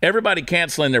 Yeah. Everybody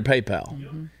canceling their PayPal.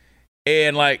 Mm-hmm.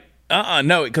 And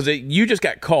no, because you just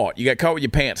got caught. You got caught with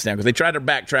your pants down because they tried to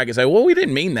backtrack and say, well, we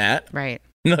didn't mean that. Right.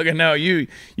 No, you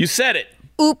said it.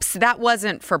 Oops, that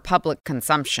wasn't for public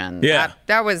consumption. Yeah.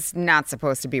 That was not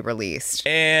supposed to be released.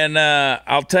 And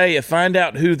I'll tell you, find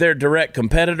out who their direct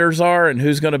competitors are and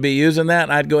who's going to be using that.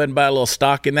 And I'd go ahead and buy a little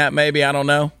stock in that maybe. I don't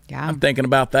know. Yeah. I'm thinking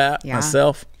about that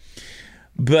myself.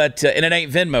 But, and it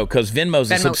ain't Venmo, because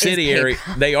Venmo's a subsidiary.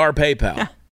 They are PayPal.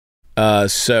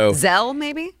 So Zelle,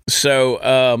 maybe?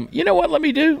 So, you know what?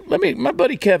 My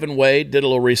buddy Kevin Wade did a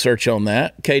little research on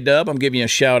that. K-Dub, I'm giving you a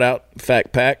shout out,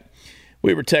 Fact Pack.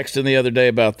 We were texting the other day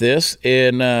about this,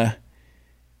 and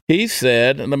he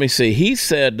said,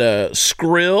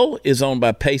 Skrill is owned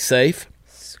by PaySafe.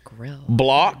 Skrill.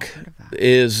 Block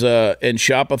is, and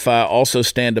Shopify also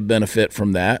stand to benefit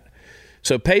from that.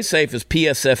 So PaySafe is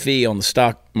PSFE on the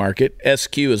stock market,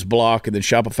 SQ is Block, and then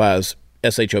Shopify is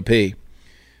SHOP.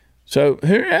 So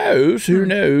who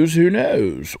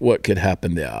knows what could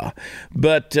happen there.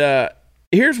 But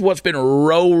here's what's been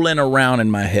rolling around in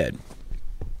my head.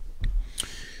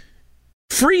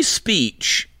 Free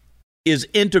speech is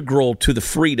integral to the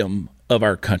freedom of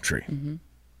our country,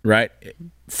 right?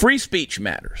 Free speech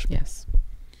matters. Yes.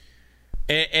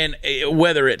 And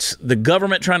whether it's the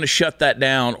government trying to shut that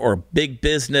down or big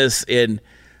business in,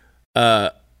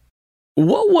 what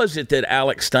was it that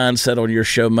Alex Stein said on your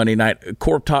show Monday night?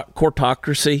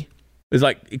 Corptocracy? It's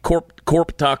like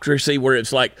corptocracy, where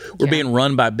it's like we're being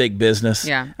run by big business.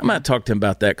 Yeah. I might talk to him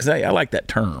about that because I like that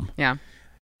term. Yeah.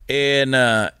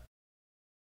 And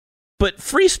but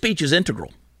free speech is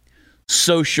integral.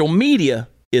 Social media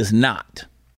is not.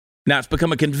 Now it's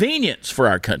become a convenience for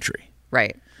our country.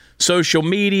 Right. Social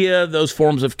media, those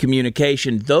forms of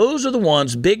communication, those are the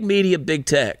ones, big media, big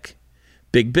tech,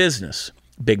 big business,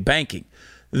 big banking.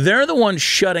 They're the ones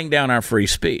shutting down our free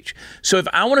speech. So if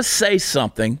I want to say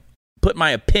something, put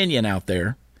my opinion out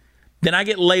there, then I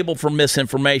get labeled for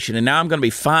misinformation, and now I'm going to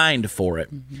be fined for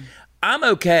it. Mm-hmm.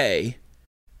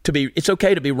 It's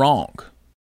okay to be wrong.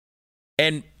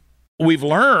 And we've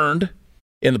learned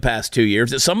in the past 2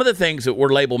 years that some of the things that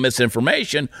were labeled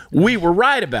misinformation, we were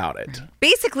right about it.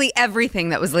 Basically everything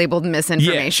that was labeled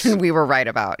misinformation, we were right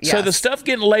about. Yes. So the stuff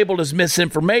getting labeled as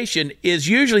misinformation is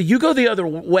usually you go the other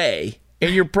way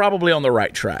and you're probably on the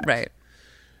right track. Right.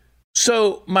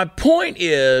 So my point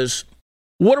is,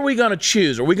 what are we going to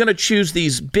choose? Are we going to choose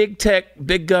these big tech,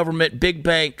 big government, big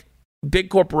bank, big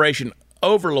corporation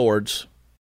overlords,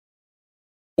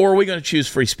 or are we going to choose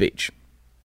free speech?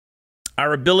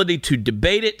 Our ability to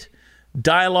debate it,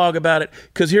 dialogue about it.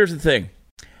 Because here's the thing.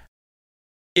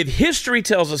 If history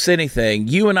tells us anything,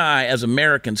 you and I as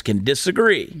Americans can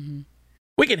disagree. Mm-hmm.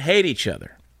 We can hate each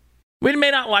other. We may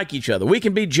not like each other. We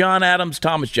can be John Adams,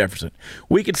 Thomas Jefferson.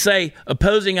 We could say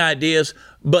opposing ideas,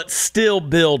 but still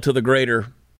build to the greater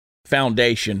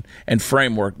foundation and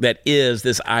framework that is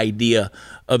this idea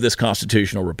of this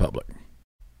constitutional republic.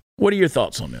 What are your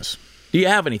thoughts on this? Do you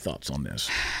have any thoughts on this?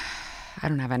 I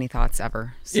don't have any thoughts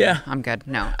ever. So yeah. I'm good.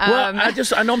 No. Well,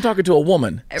 I know I'm talking to a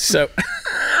woman. So.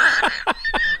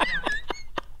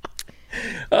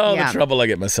 The trouble I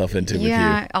get myself into with you.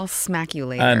 Yeah, I'll smack you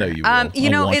later. I know you will. I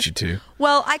want you to.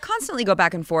 Well, I constantly go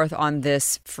back and forth on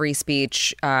this free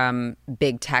speech,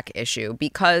 big tech issue,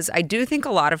 because I do think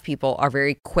a lot of people are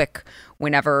very quick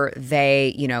whenever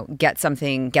they, get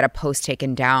a post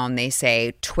taken down. They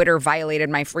say Twitter violated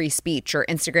my free speech or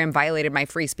Instagram violated my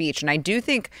free speech. And I do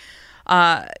think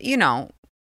you know,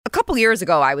 a couple years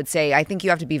ago, I would say, I think you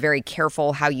have to be very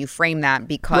careful how you frame that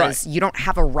because you don't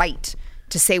have a right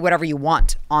to say whatever you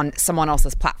want on someone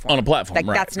else's platform. On a platform, like,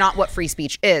 right. That's not what free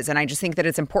speech is. And I just think that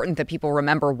it's important that people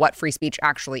remember what free speech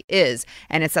actually is.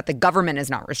 And it's that the government is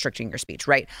not restricting your speech,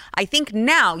 right? I think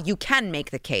now you can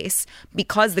make the case,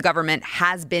 because the government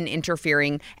has been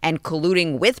interfering and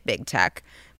colluding with big tech,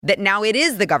 that now it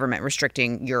is the government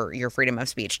restricting your freedom of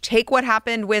speech. Take what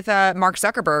happened with Mark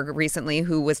Zuckerberg recently,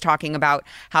 who was talking about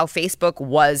how Facebook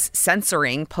was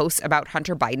censoring posts about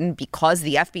Hunter Biden because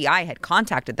the FBI had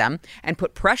contacted them and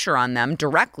put pressure on them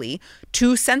directly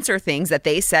to censor things that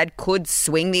they said could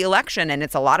swing the election. And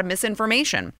it's a lot of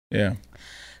misinformation. Yeah.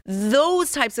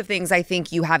 Those types of things, I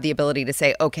think you have the ability to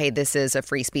say, okay, this is a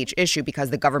free speech issue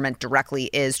because the government directly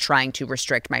is trying to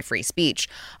restrict my free speech.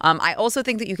 I also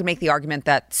think that you can make the argument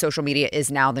that social media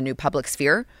is now the new public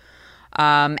sphere,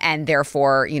 and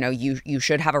therefore, you know, you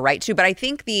should have a right to. But I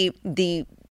think the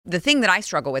thing that I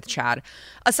struggle with, Chad,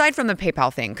 aside from the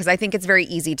PayPal thing, because I think it's very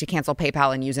easy to cancel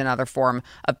PayPal and use another form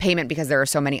of payment because there are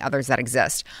so many others that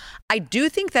exist. I do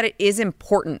think that it is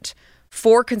important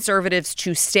for conservatives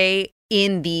to stay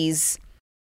on these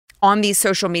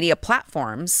social media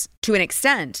platforms to an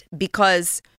extent,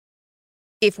 because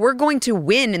if we're going to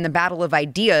win in the battle of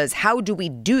ideas, how do we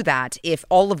do that if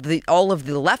all of the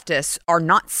leftists are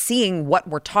not seeing what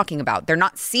we're talking about? They're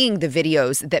not seeing the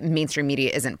videos that mainstream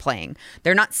media isn't playing.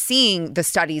 They're not seeing the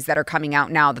studies that are coming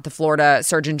out now that the Florida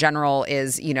Surgeon General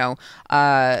is,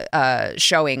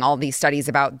 showing all these studies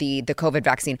about the COVID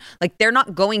vaccine. Like, they're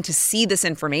not going to see this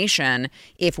information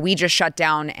if we just shut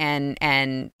down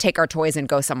and take our toys and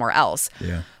go somewhere else.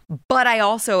 Yeah. But I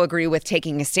also agree with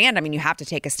taking a stand. I mean, you have to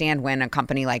take a stand when a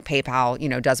company like PayPal,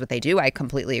 does what they do. I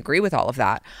completely agree with all of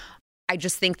that. I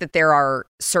just think that there are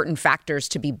certain factors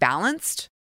to be balanced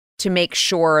to make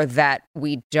sure that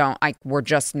we're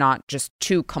just not just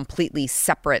two completely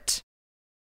separate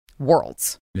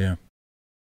worlds. Yeah.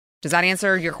 Does that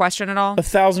answer your question at all?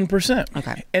 1,000%.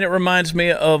 Okay. And it reminds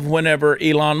me of whenever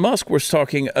Elon Musk was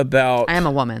talking about... I am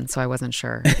a woman, so I wasn't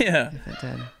sure yeah. if it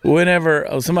did. Whenever...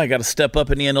 Oh, somebody got to step up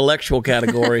in the intellectual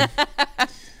category.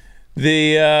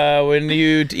 When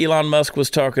Elon Musk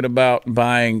was talking about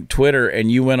buying Twitter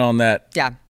and you went on that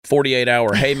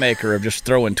 48-hour haymaker of just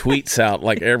throwing tweets out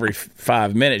like every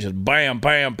 5 minutes, just bam,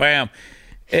 bam, bam.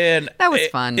 And that was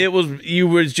fun. It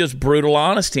was just brutal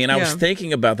honesty. And I was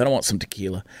thinking about that. I want some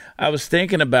tequila. I was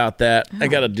thinking about that. I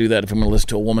got to do that if I'm going to listen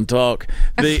to a woman talk.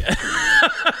 You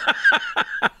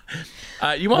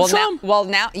want some?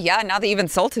 Now that you've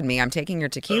insulted me, I'm taking your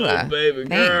tequila. Oh, baby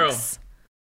girl.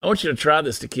 I want you to try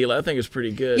this tequila. I think it's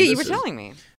pretty good. Yeah, you were telling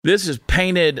me. This is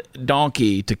Painted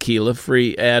Donkey tequila,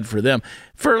 free ad for them.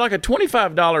 For like a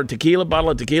 $25 tequila,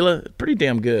 bottle of tequila, pretty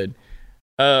damn good.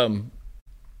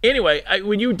 Anyway,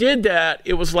 when you did that,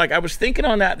 it was like I was thinking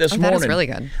on that this morning. That is really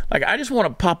good. Like, I just want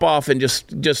to pop off and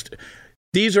just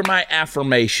these are my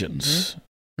affirmations.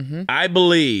 Mm-hmm. I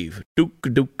believe. Duke.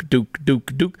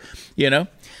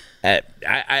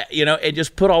 And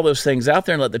just put all those things out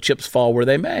there and let the chips fall where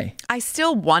they may. I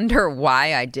still wonder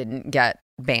why I didn't get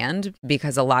banned,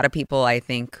 because a lot of people, I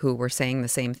think, who were saying the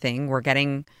same thing were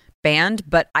getting banned.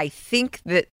 But I think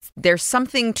that there's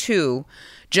something to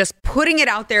just putting it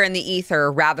out there in the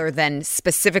ether rather than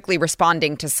specifically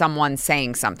responding to someone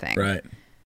saying something. Right.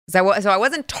 So I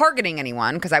wasn't targeting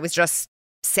anyone because I was just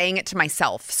saying it to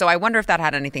myself. So I wonder if that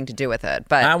had anything to do with it.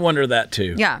 But I wonder that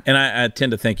too. Yeah. And I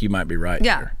tend to think you might be right.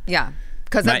 Yeah. Yeah.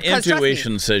 My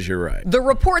intuition says you're right. The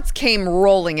reports came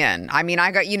rolling in. I mean,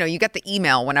 I got, you get the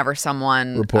email whenever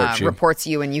someone reports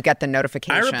you and you get the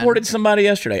notification. I reported somebody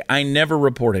yesterday. I never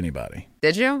report anybody.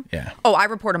 Did you? Yeah. Oh, I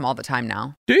report them all the time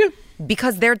now. Do you?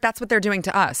 Because that's what they're doing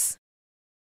to us.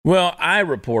 Well, I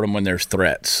report them when there's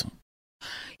threats.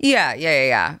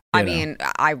 Yeah. I mean,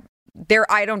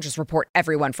 I don't just report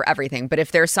everyone for everything, but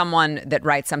if there's someone that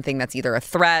writes something that's either a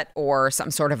threat or some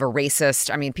sort of a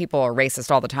racist, I mean, people are racist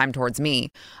all the time towards me,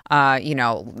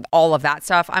 all of that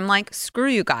stuff, I'm like, screw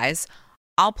you guys.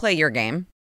 I'll play your game.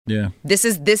 Yeah. This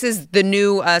is the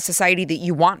new society that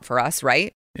you want for us,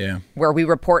 right? Yeah. Where we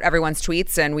report everyone's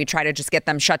tweets and we try to just get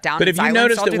them shut down. But if you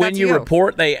notice that when you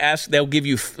report, they'll give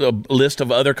you a list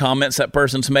of other comments that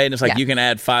person's made, and it's like you can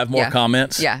add 5 more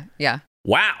comments. Yeah.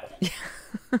 Wow.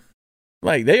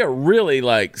 Like, they are really,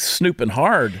 like, snooping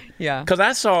hard. Yeah.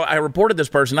 Because I reported this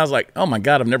person. I was like, oh, my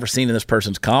God, I've never seen this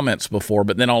person's comments before.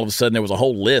 But then all of a sudden there was a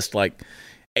whole list, like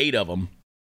 8 of them.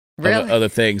 Really? Of other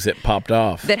things that popped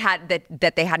off.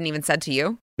 That they hadn't even said to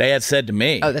you? They had said to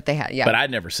me. Oh, that they had, yeah. But I'd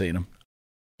never seen them.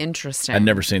 Interesting. I'd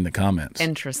never seen the comments.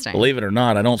 Interesting. Believe it or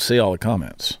not, I don't see all the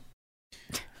comments.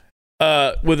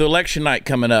 with election night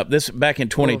coming up, this back in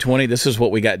 2020, this is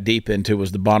what we got deep into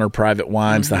was the Bonner private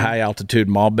wines, the high altitude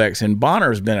Malbecs, and Bonner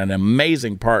has been an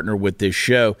amazing partner with this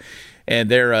show, and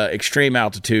their extreme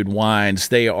altitude wines,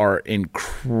 they are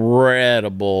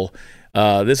incredible.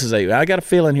 I got a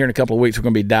feeling here in a couple of weeks we're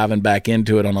going to be diving back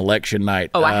into it on election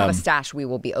night. Oh, I have a stash we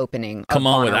will be opening. Come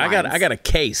on with it. Bonner I got a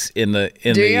case in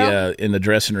the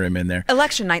dressing room in there.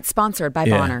 Election night sponsored by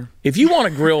Bonner. If you want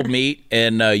a grilled meat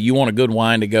and you want a good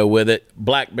wine to go with it,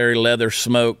 blackberry leather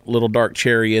smoke, little dark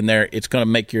cherry in there, it's going to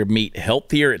make your meat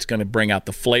healthier. It's going to bring out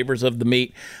the flavors of the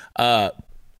meat.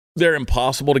 They're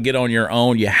impossible to get on your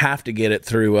own. You have to get it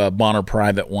through Bonner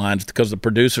Private Wines because the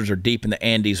producers are deep in the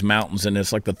Andes Mountains, and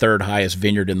it's like the third highest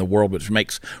vineyard in the world, which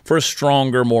makes for a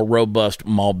stronger, more robust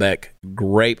Malbec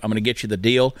grape. I'm going to get you the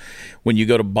deal. When you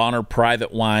go to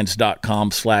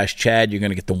bonnerprivatewines.com/Chad, you're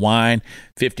going to get the wine,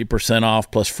 50% off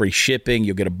plus free shipping.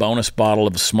 You'll get a bonus bottle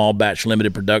of a small batch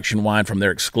limited production wine from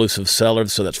their exclusive cellar.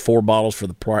 So that's 4 bottles for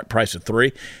the price of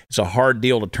 3. It's a hard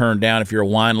deal to turn down. If you're a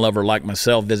wine lover like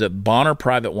myself, visit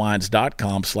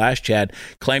bonnerprivatewines.com/Chad.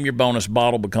 Claim your bonus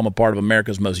bottle. Become a part of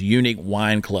America's most unique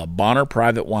wine club.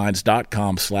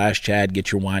 bonnerprivatewines.com/Chad.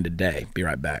 Get your wine today. Be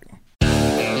right back.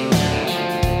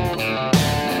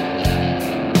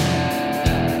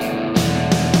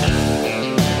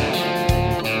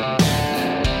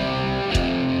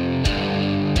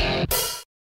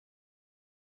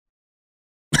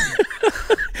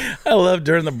 I love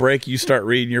during the break you start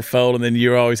reading your phone and then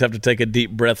you always have to take a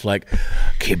deep breath like,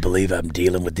 can't believe I'm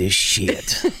dealing with this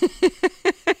shit.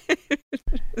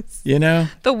 You know?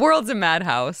 The world's a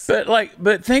madhouse.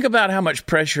 But think about how much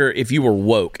pressure if you were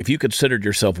woke, if you considered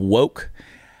yourself woke,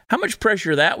 how much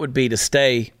pressure that would be to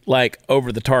stay like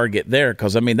over the target there.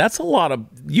 Because, I mean, that's a lot of,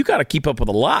 you got to keep up with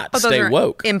a lot to stay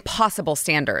woke. Impossible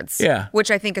standards. Yeah.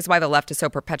 Which I think is why the left is so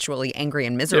perpetually angry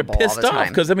and miserable They're pissed all the time. off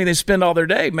because, I mean, they spend all their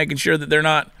day making sure that they're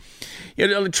not. You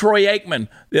know, Troy Aikman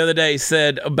the other day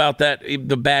said about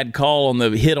the bad call on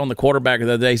the hit on the quarterback the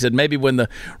other day. He said maybe when the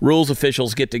rules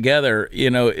officials get together, you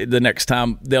know, the next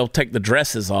time they'll take the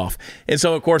dresses off. And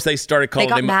so, of course, they started calling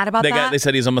him. They got mad about that? They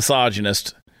said he's a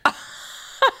misogynist.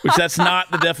 Which that's not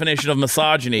the definition of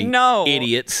misogyny, no,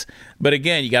 idiots. But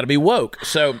again, you got to be woke.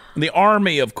 So the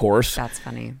Army, of course, that's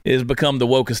funny, has become the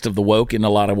wokest of the woke in a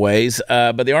lot of ways.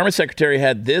 But the Army Secretary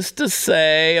had this to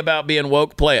say about being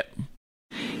woke. Play it.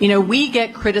 You know, we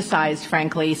get criticized,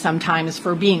 frankly, sometimes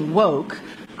for being woke.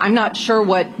 I'm not sure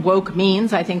what woke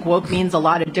means. I think woke means a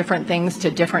lot of different things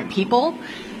to different people.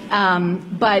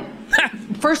 But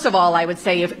first of all, I would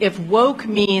say if woke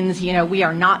means, you know, we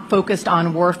are not focused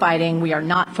on war fighting, we are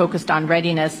not focused on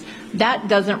readiness, that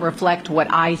doesn't reflect what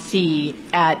I see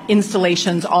at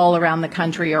installations all around the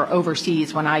country or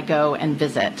overseas when I go and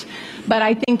visit. But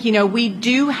I think, you know, we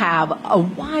do have a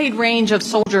wide range of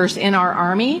soldiers in our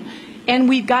Army, and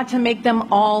we've got to make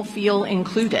them all feel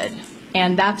included.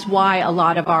 And that's why a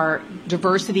lot of our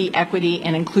diversity, equity,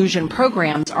 and inclusion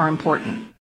programs are important.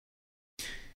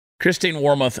 Christine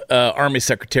Wormuth, Army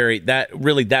Secretary,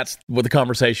 that's what the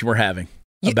conversation we're having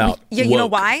about you know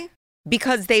why?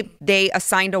 Because they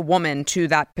assigned a woman to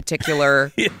that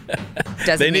particular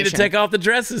designation. They need to take off the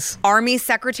dresses. Army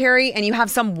Secretary, and you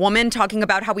have some woman talking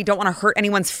about how we don't want to hurt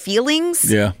anyone's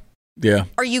feelings? Yeah. Yeah.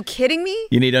 Are you kidding me?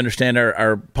 You need to understand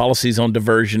our policies on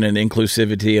diversion and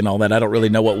inclusivity and all that. I don't really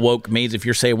know what woke means if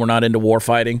you're saying we're not into war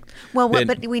fighting. Well,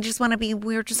 but we just want to be,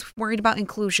 we're just worried about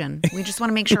inclusion. We just want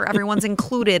to make sure everyone's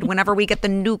included whenever we get the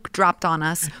nuke dropped on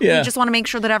us. Yeah. We just want to make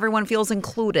sure that everyone feels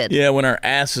included. Yeah, when our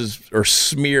asses are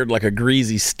smeared like a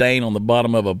greasy stain on the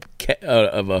bottom of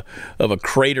a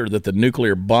crater that the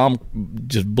nuclear bomb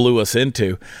just blew us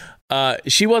into.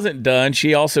 She wasn't done.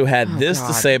 She also had to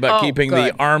say about keeping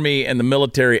the Army and the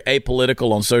military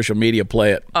apolitical on social media.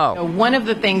 Play it. One of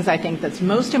the things I think that's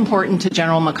most important to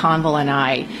General McConville and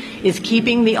I is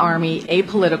keeping the Army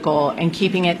apolitical and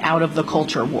keeping it out of the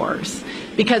culture wars.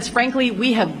 Because frankly,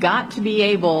 we have got to be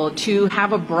able to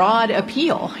have a broad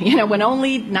appeal. You know, when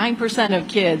only 9% of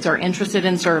kids are interested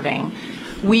in serving,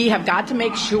 we have got to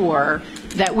make sure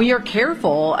that we are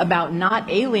careful about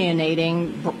not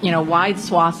alienating, you know, wide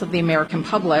swaths of the American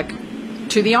public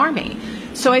to the Army.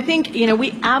 So I think, you know,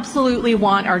 we absolutely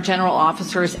want our general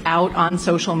officers out on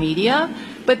social media,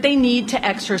 but they need to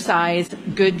exercise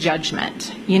good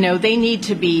judgment. You know, they need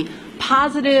to be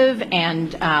positive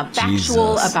and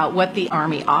factual about what the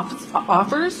Army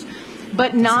offers,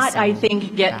 but not, I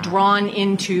think, get drawn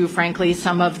into, frankly,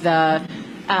 some of the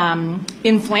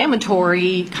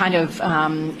inflammatory kind of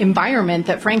environment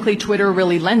that, frankly, Twitter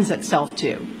really lends itself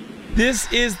to.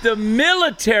 This is the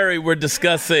military we're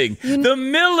discussing. The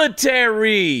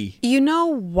military. You know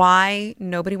why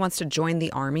nobody wants to join the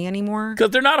Army anymore?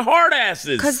 Because they're not hard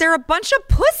asses. Because they're a bunch of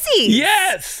pussies.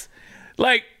 Yes.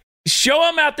 Like, show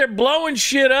them out there blowing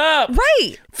shit up.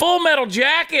 Right. Full Metal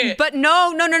Jacket. But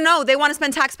no. They want to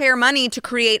spend taxpayer money to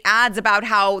create ads about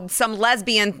how some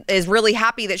lesbian is really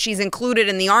happy that she's included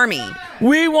in the Army.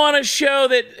 We want to show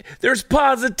that there's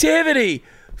positivity.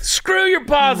 Screw your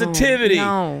positivity.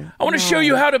 No, I want to show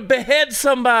you how to behead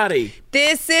somebody.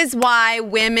 This is why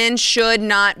women should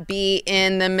not be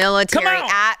in the military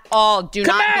at all. Do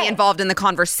not be involved in the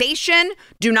conversation.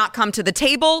 Do not come to the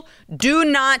table. Do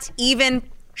not even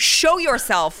show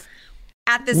yourself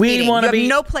at this meeting. You have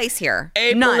no place here.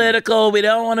 Apolitical. None. We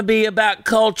don't want to be about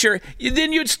culture.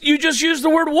 Then you just used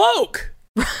the word woke.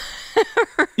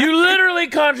 You literally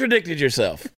contradicted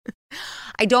yourself.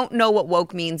 I don't know what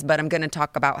woke means, but I'm going to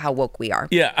talk about how woke we are.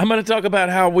 Yeah, I'm going to talk about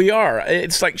how we are.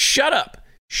 It's like, shut up.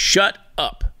 Shut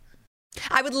up.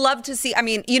 I would love to see, I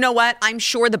mean, you know what? I'm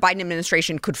sure the Biden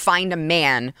administration could find a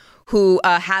man who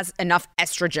has enough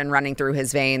estrogen running through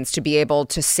his veins to be able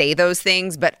to say those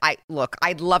things. But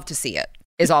I'd love to see it,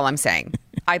 is all I'm saying.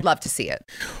 I'd love to see it.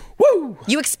 Woo!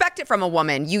 You expect it from a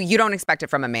woman. You don't expect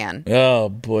it from a man. Oh,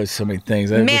 boy, so many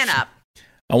things. Man up.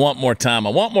 I want more time.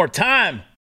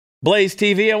 Blaze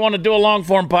TV, I want to do a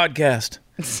long-form podcast.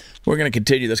 We're going to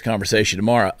continue this conversation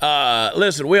tomorrow.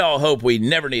 Listen, we all hope we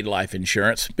never need life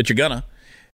insurance, but you're gonna.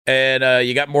 And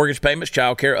you got mortgage payments,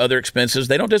 childcare, other expenses.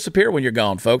 They don't disappear when you're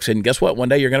gone, folks. And guess what? One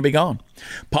day you're going to be gone.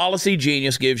 Policy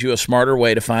Genius gives you a smarter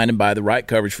way to find and buy the right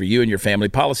coverage for you and your family.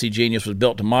 Policy Genius was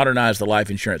built to modernize the life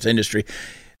insurance industry.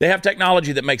 They have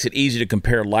technology that makes it easy to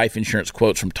compare life insurance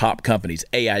quotes from top companies,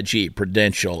 AIG,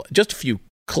 Prudential, just a few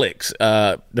clicks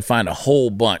to find a whole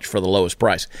bunch for the lowest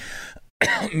price.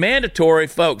 Mandatory,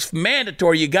 folks,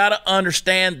 mandatory. You got to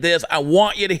understand this. I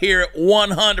want you to hear it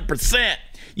 100%.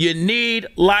 You need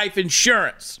life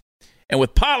insurance. And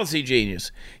with Policy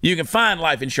Genius, you can find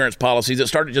life insurance policies that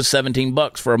start at just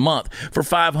 $17 for a month for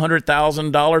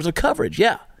 $500,000 of coverage.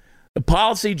 Yeah. The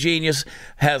Policy Genius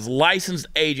has licensed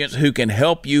agents who can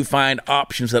help you find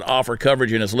options that offer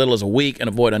coverage in as little as a week and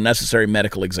avoid unnecessary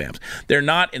medical exams. They're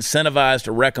not incentivized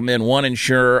to recommend one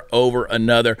insurer over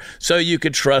another, so you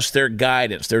can trust their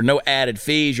guidance. There are no added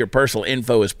fees. Your personal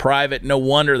info is private. No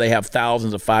wonder they have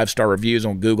thousands of 5-star reviews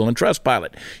on Google and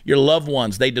Trustpilot. Your loved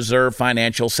ones, they deserve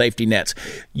financial safety nets.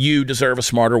 You deserve a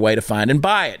smarter way to find and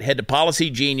buy it. Head to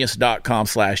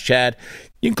policygenius.com/Chad.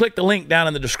 You can click the link down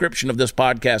in the description of this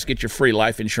podcast. Get your free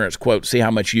life insurance quote. See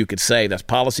how much you could save. That's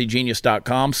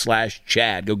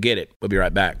policygenius.com/Chad. Go get it. We'll be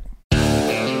right back.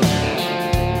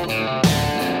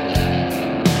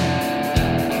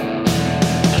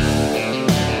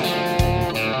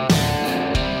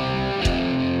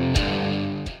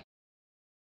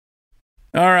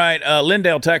 All right,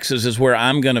 Lindale, Texas is where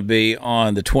I'm going to be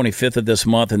on the 25th of this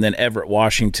month, and then Everett,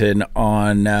 Washington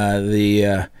on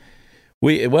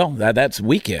that's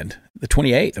weekend. The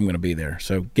 28th, I'm going to be there.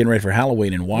 So getting ready for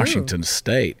Halloween in Washington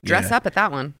State. Dress up at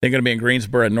that one. They're going to be in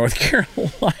Greensboro, North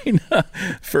Carolina,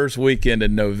 first weekend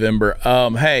in November.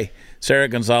 Hey, Sara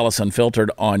Gonzales Unfiltered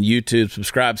on YouTube.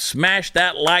 Subscribe. Smash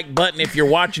that like button if you're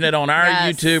watching it on our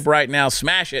YouTube right now.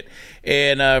 Smash it.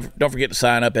 And don't forget to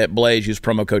sign up at Blaze. Use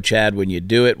promo code Chad when you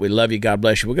do it. We love you. God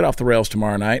bless you. We'll get off the rails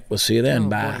tomorrow night. We'll see you then.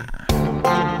 Bye.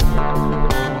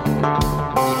 Boy.